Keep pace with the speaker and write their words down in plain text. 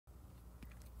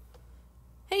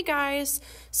Hey guys,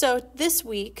 so this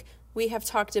week we have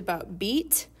talked about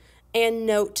beat and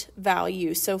note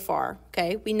value so far,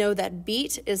 okay? We know that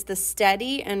beat is the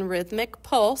steady and rhythmic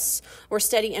pulse or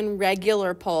steady and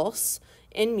regular pulse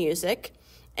in music.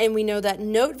 And we know that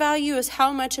note value is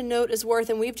how much a note is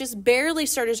worth, and we've just barely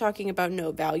started talking about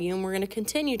note value, and we're going to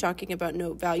continue talking about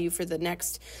note value for the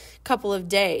next couple of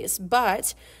days.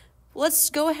 But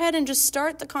let's go ahead and just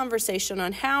start the conversation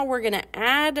on how we're going to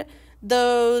add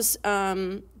those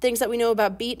things that we know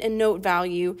about beat and note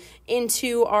value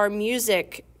into our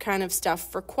music kind of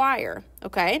stuff for choir,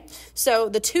 okay? So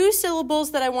the two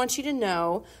syllables that I want you to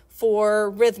know for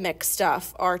rhythmic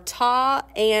stuff are ta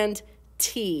and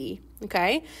ti,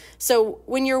 okay? So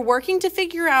when you're working to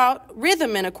figure out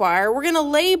rhythm in a choir, we're going to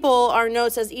label our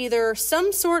notes as either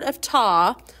some sort of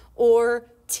ta or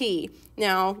ti.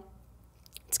 Now,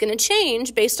 it's going to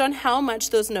change based on how much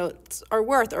those notes are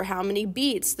worth or how many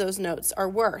beats those notes are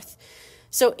worth.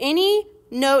 So any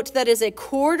note that is a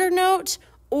quarter note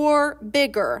or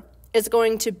bigger is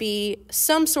going to be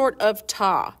some sort of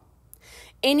ta.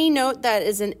 Any note that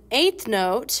is an eighth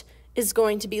note is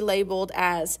going to be labeled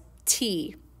as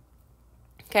ti.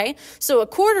 Okay, so a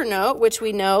quarter note, which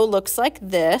we know looks like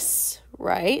this,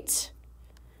 right?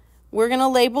 We're going to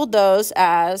label those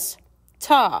as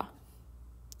ta.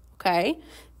 Okay,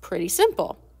 pretty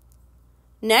simple.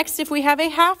 Next, if we have a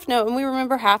half note, and we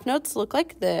remember half notes look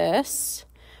like this,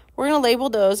 we're going to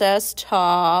label those as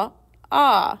ta,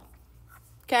 ah.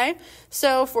 Okay,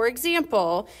 so for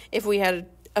example, if we had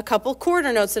a couple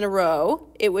quarter notes in a row,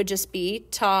 it would just be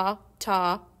ta,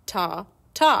 ta, ta,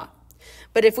 ta.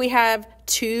 But if we have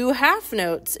two half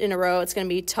notes in a row, it's going to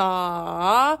be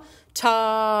ta,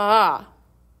 ta.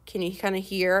 Can you kind of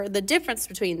hear the difference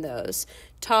between those?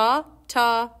 Ta,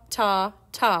 ta, ta,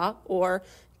 ta, or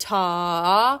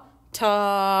ta,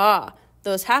 ta.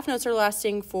 Those half notes are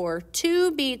lasting for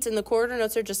 2 beats, and the quarter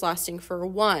notes are just lasting for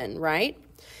 1, right?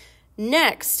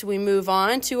 Next, we move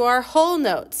on to our whole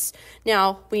notes.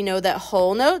 Now, we know that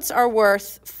whole notes are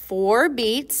worth 4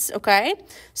 beats, okay?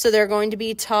 So they're going to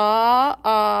be ta,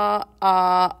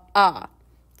 ah,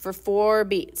 for 4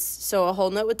 beats. So a whole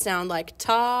note would sound like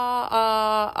ta,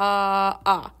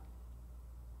 ah.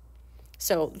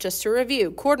 So just to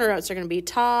review, quarter notes are going to be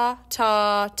ta,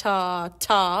 ta, ta,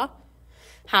 ta.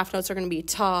 Half notes are going to be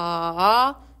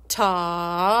ta,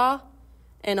 ta.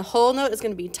 And a whole note is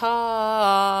going to be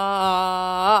ta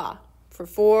for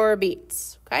 4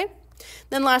 beats, okay?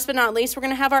 Then last but not least, we're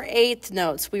going to have our eighth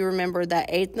notes. We remember that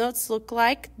eighth notes look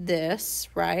like this,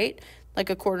 right?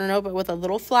 Like a quarter note, but with a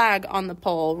little flag on the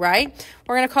pole, right?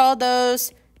 We're going to call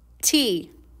those ti,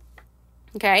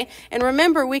 okay? And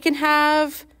remember, we can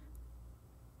have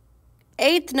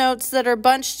eighth notes that are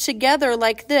bunched together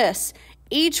like this.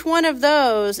 Each one of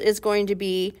those is going to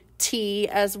be ti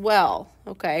as well.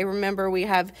 Okay, remember we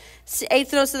have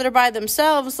eighth notes that are by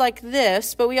themselves like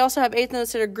this, but we also have eighth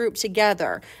notes that are grouped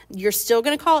together. You're still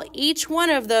going to call each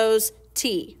one of those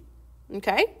ti.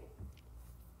 Okay?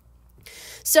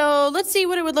 So let's see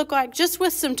what it would look like just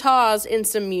with some tas in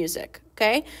some music.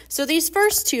 Okay? So these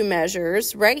first 2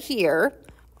 measures right here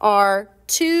are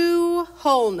 2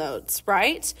 whole notes,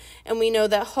 right? And we know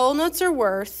that whole notes are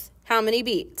worth how many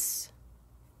beats?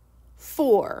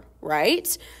 4,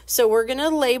 right? So we're going to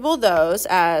label those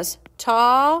as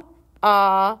ta,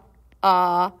 ah,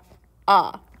 ah,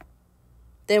 ah.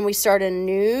 Then we start a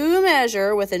new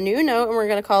measure with a new note, and we're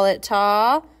going to call it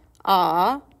ta,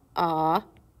 ah, ah,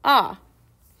 ah.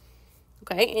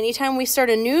 Okay, anytime we start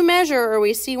a new measure or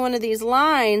we see one of these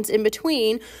lines in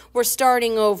between, we're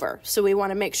starting over. So we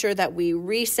want to make sure that we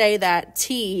re-say that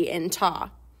ti in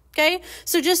ta. Okay,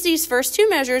 so just these first 2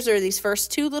 measures or these first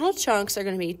 2 little chunks are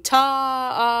going to be ta,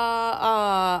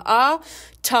 ah, ah,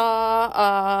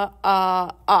 ta,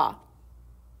 ah.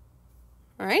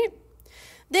 All right,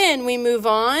 then we move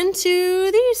on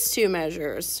to these 2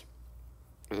 measures.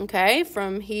 Okay,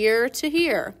 from here to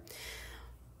here.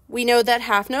 We know that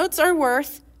half notes are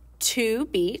worth 2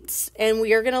 beats, and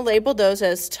we are going to label those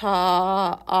as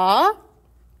ta, ah,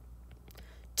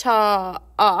 ta,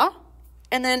 ah.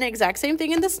 And then exact same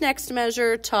thing in this next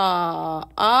measure, ta,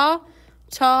 ah,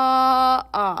 ta,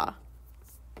 ah.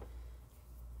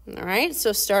 All right,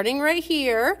 so starting right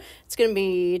here, it's going to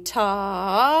be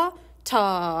ta,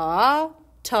 ta,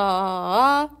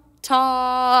 ta,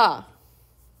 ta.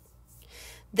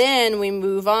 Then we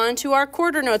move on to our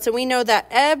quarter notes, and we know that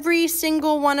every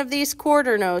single one of these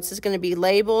quarter notes is going to be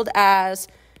labeled as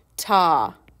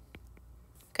ta.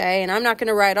 Okay, and I'm not going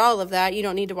to write all of that. You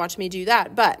don't need to watch me do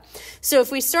that. But so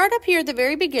if we start up here at the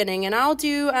very beginning, and I'll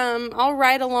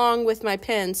write along with my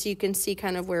pen so you can see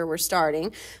kind of where we're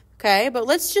starting. okay? But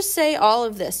let's just say all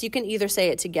of this. You can either say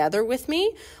it together with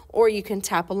me or you can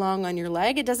tap along on your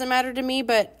leg. It doesn't matter to me,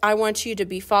 but I want you to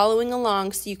be following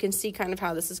along so you can see kind of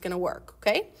how this is going to work,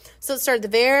 okay? So let's start at the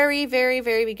very, very,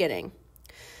 very beginning.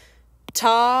 Ta,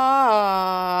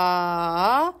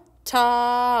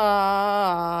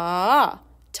 ta,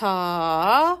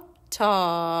 ta,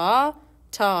 ta,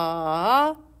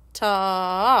 ta,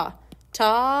 ta.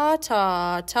 Ta,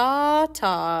 ta, ta,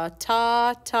 ta,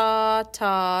 ta, ta,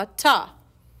 ta, ta.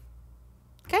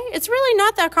 Okay, it's really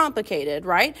not that complicated,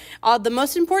 right? The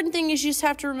most important thing is you just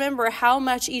have to remember how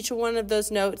much each one of those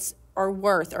notes are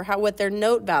worth or what their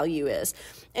note value is.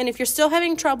 And if you're still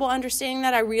having trouble understanding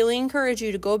that, I really encourage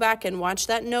you to go back and watch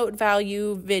that note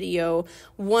value video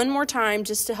one more time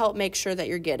just to help make sure that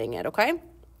you're getting it, okay?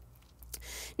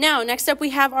 Now, next up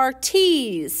we have our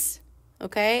T's.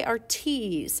 Okay, our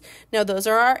T's. Now, those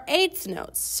are our eighth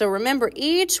notes. So remember,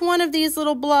 each one of these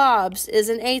little blobs is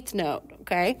an eighth note,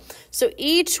 okay? So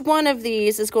each one of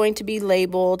these is going to be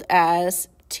labeled as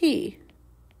T.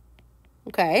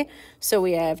 Okay, so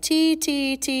we have T,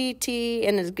 T, T, T,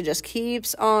 and it just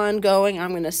keeps on going. I'm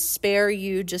going to spare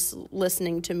you just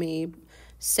listening to me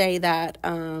say that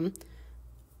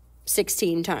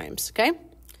 16 times, okay?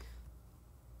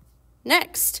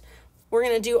 Next, we're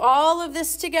going to do all of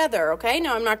this together, okay?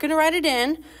 Now, I'm not going to write it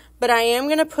in, but I am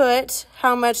going to put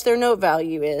how much their note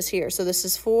value is here. So this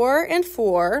is 4 and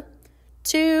 4,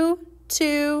 2,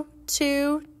 2,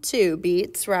 2, 2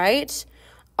 beats, right?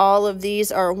 All of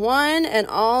these are 1, and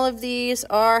all of these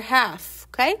are half,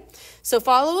 okay? So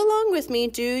follow along with me.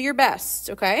 Do your best,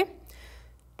 okay?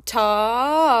 Ta,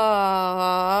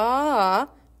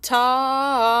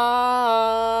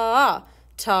 ta,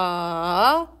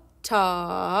 ta,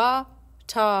 ta,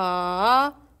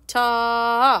 ta, ta,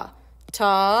 ta, ta,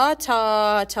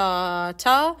 ta,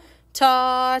 ta,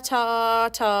 ta, ta,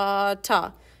 ta,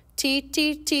 ta. T,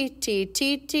 T, T, T,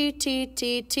 T, T, T,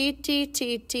 T, T, T,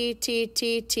 T, T, T,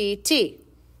 T, T, T.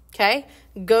 Okay?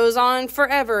 Goes on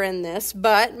forever in this,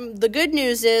 but the good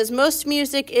news is most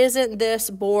music isn't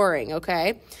this boring,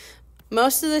 okay?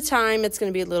 Most of the time, it's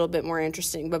going to be a little bit more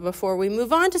interesting. But before we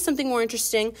move on to something more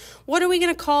interesting, what are we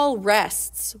going to call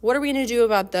rests? What are we going to do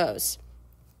about those?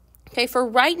 Okay, for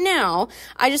right now,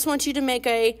 I just want you to make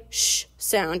a sh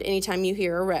sound anytime you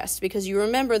hear a rest, because you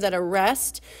remember that a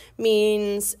rest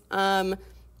means, the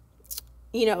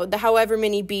however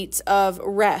many beats of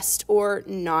rest or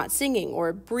not singing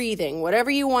or breathing,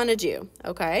 whatever you want to do,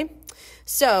 okay?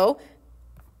 So,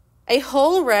 a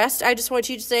whole rest, I just want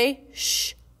you to say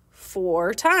sh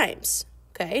 4 times,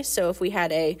 okay? So if we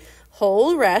had a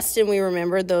whole rest and we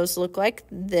remember those look like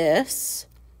this,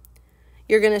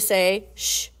 you're going to say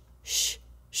sh, sh,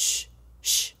 sh,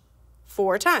 sh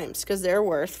 4 times because they're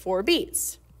worth 4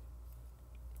 beats.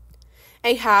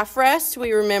 A half rest,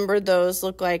 we remember those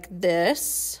look like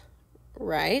this,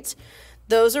 right?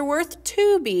 Those are worth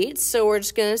 2 beats, so we're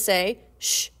just going to say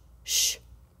sh, sh.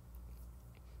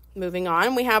 Moving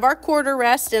on, we have our quarter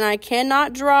rest, and I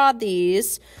cannot draw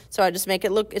these, so I just make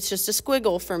it look, it's just a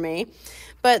squiggle for me.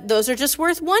 But those are just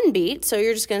worth 1 beat, so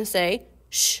you're just going to say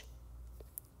sh.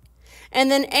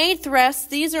 And then eighth rest,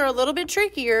 these are a little bit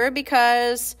trickier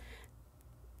because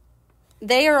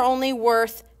they are only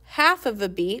worth half of a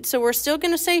beat, so we're still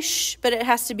going to say sh, but it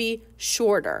has to be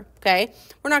shorter, okay?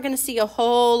 We're not going to see a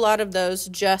whole lot of those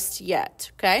just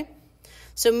yet, okay?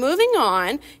 So moving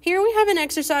on, here we have an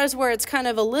exercise where it's kind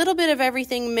of a little bit of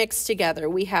everything mixed together.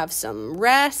 We have some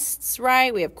rests,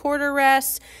 right? We have quarter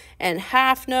rests and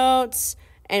half notes,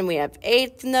 and we have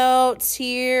eighth notes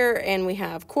here, and we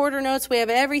have quarter notes. We have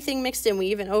everything mixed in. We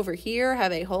even over here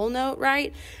have a whole note,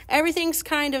 right? Everything's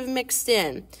kind of mixed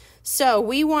in. So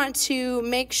we want to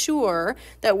make sure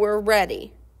that we're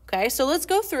ready, okay? So let's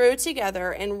go through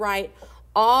together and write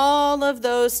all of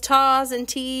those tas and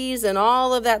ts and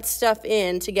all of that stuff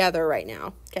in together right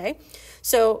now, okay?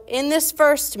 So in this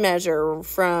first measure,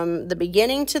 from the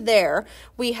beginning to there,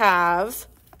 we have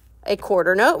a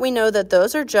quarter note. We know that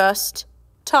those are just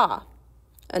ta.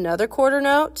 Another quarter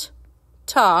note,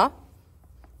 ta.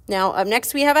 Now up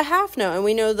next we have a half note, and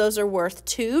we know those are worth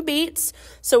 2 beats,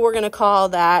 so we're going to call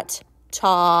that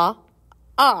ta,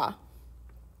 ah.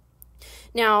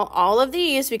 Now, all of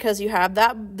these, because you have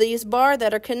this bar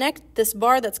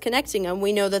that's connecting them,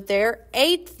 we know that they're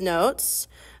eighth notes,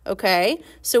 okay?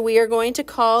 So we are going to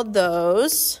call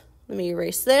those, let me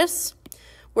erase this.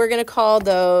 We're going to call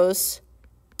those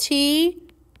T,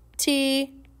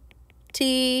 T,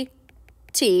 T,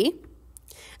 T.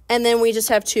 And then we just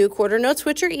have 2 quarter notes,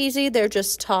 which are easy. They're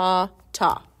just ta,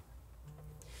 ta.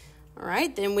 All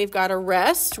right, then we've got a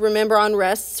rest. Remember on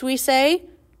rests we say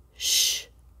sh,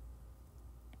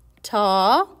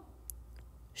 ta,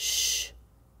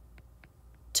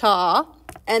 ta.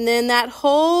 And then that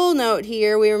whole note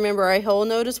here, we remember a whole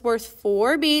note is worth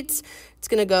 4 beats. It's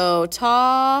going to go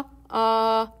ta,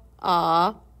 ah,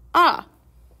 ah, ah.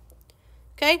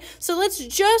 Okay, so let's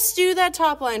just do that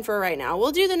top line for right now.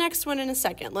 We'll do the next one in a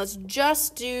second. Let's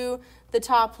just do the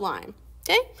top line.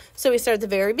 Okay, so we start at the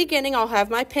very beginning. I'll have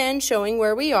my pen showing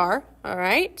where we are. All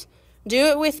right, do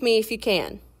it with me if you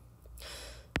can.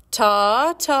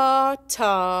 Ta, ta,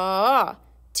 ta.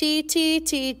 T, T,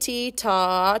 T, T,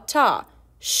 ta, ta.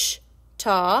 Sh,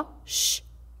 ta,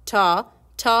 ta,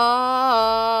 ta.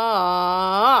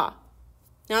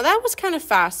 Now that was kind of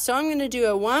fast, so I'm going to do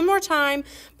it one more time,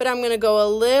 but I'm going to go a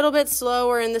little bit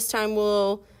slower, and this time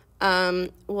we'll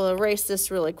erase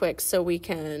this really quick so we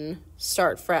can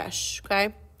start fresh,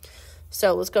 okay?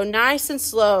 So let's go nice and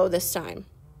slow this time.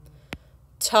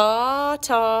 Ta,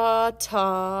 ta,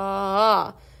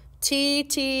 ta. T,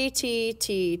 T, T,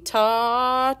 T,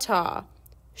 ta, ta.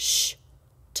 Sh,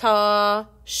 ta,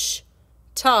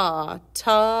 ta,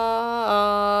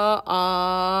 ta,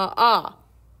 ah.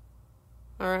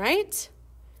 All right.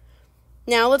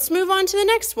 Now let's move on to the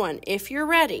next one, if you're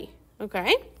ready,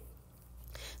 okay?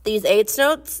 These eighth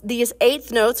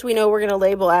notes, we know we're going to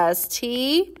label as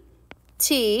T,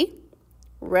 T.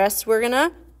 Rest we're going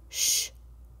to sh,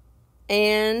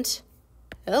 and,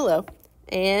 hello,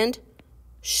 and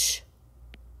sh.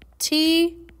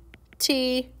 T,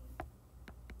 T,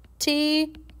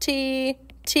 T, T,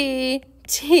 T,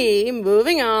 T.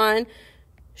 Moving on.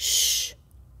 Sh.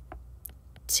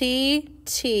 T,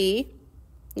 T.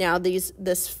 Now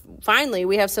finally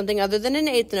we have something other than an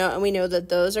eighth note, and we know that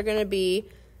those are going to be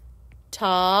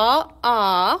ta,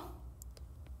 ah,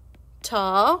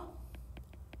 ta,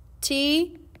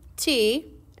 T, T.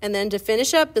 And then to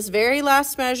finish up this very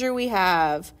last measure, we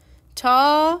have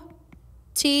ta,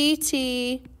 T,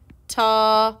 T,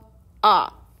 ta,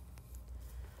 ah.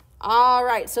 All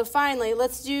right, so finally,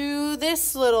 let's do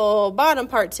this little bottom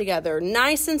part together,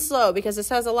 nice and slow, because this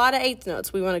has a lot of eighth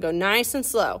notes. We want to go nice and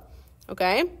slow,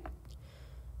 okay?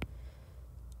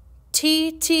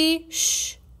 T, T,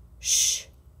 sh, sh.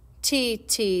 T,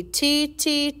 T, T,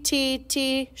 T, T,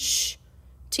 T, sh.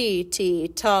 T, T,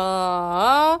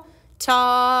 ta,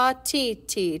 ta, T,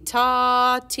 T,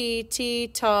 ta, T, T,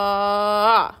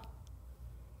 ta.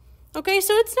 Okay,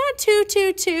 so it's not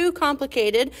too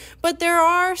complicated, but there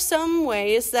are some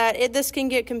ways that this can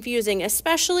get confusing,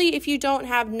 especially if you don't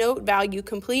have note value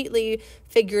completely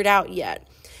figured out yet.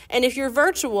 And if you're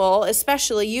virtual,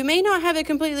 especially, you may not have it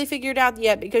completely figured out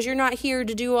yet because you're not here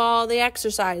to do all the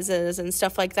exercises and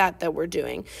stuff like that we're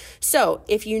doing. So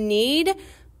if you need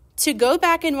to go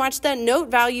back and watch that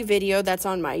note value video that's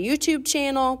on my YouTube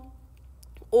channel,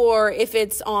 or if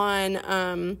it's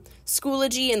on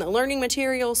Schoology in the learning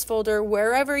materials folder,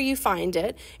 wherever you find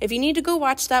it. If you need to go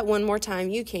watch that one more time,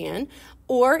 you can.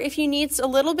 Or if you need a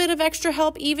little bit of extra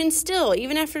help, even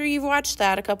after you've watched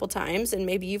that a couple times, and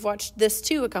maybe you've watched this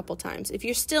too a couple times, if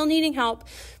you're still needing help,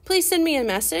 please send me a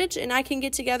message and I can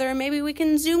get together and maybe we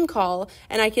can Zoom call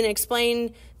and I can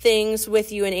explain things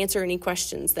with you and answer any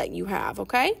questions that you have,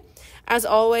 okay? As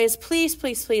always, please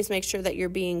make sure that you're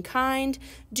being kind,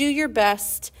 do your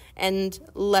best, and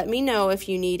let me know if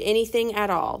you need anything at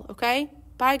all, okay?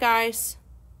 Bye, guys.